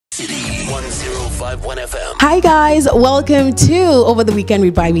105.1 FM. Hi guys, welcome to Over the Weekend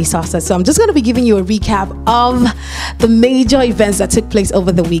with Bybisasa. So I'm just going to be giving you a recap of the major events that took place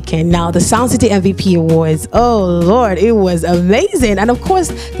over the weekend. Now, the Sound City MVP Awards, oh Lord, it was amazing. And of course,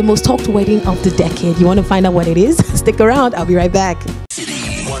 the most talked wedding of the decade. You want to find out what it is? Stick around, I'll be right back.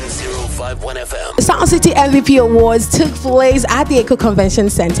 105.1 FM. The Sound City MVP Awards took place at the Eco Convention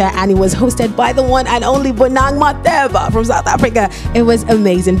Center and it was hosted by the one and only Bonang Mateba from South Africa. It was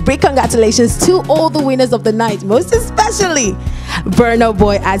amazing. Big congratulations to all the winners of the night, most especially Burna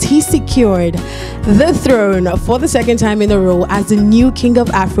Boy, as he secured the throne for the second time in a row as the new king of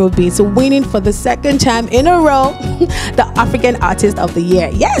Afrobeats, winning for the second time in a row the African Artist of the Year.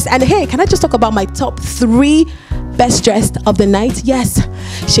 Yes, and hey, can I just talk about my top 3 best dressed of the night? Yes,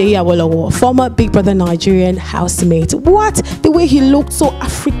 Seyi Awolowo, former Big Brother Nigerian housemate. What? The way he looked so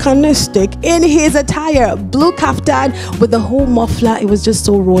Africanistic in his attire. Blue kaftan with the whole muffler. It was just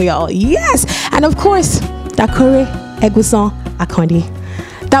so royal. Yes, and of course, Dakore Eguson Akandi.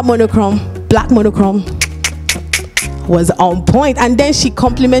 That monochrome, black monochrome, was on point. And then she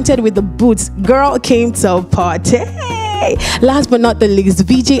complimented with the boots. Girl came to party. Last but not the least,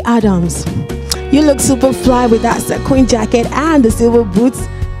 VJ Adams. You look super fly with that sequin jacket and the silver boots.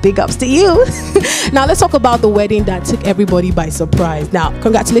 Big ups to you. Now let's talk about the wedding that took everybody by surprise. Now,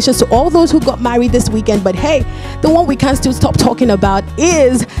 congratulations to all those who got married this weekend. But hey, the one we can't still stop talking about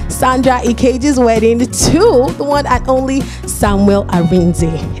is Sandra Ikeji's wedding to the one and only Samuel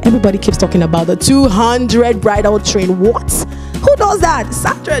Arinze. Everybody keeps talking about the 200 bridal train. What? Who does that?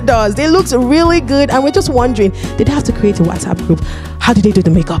 Sandra does. They look really good, and we're just wondering, did they have to create a WhatsApp group? How did they do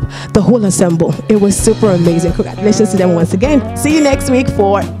the makeup? The whole ensemble. It was super amazing. Congratulations to them once again. See you next week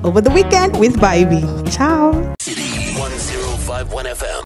for Over the Weekend with Bybie. Ciao. 105.1 FM.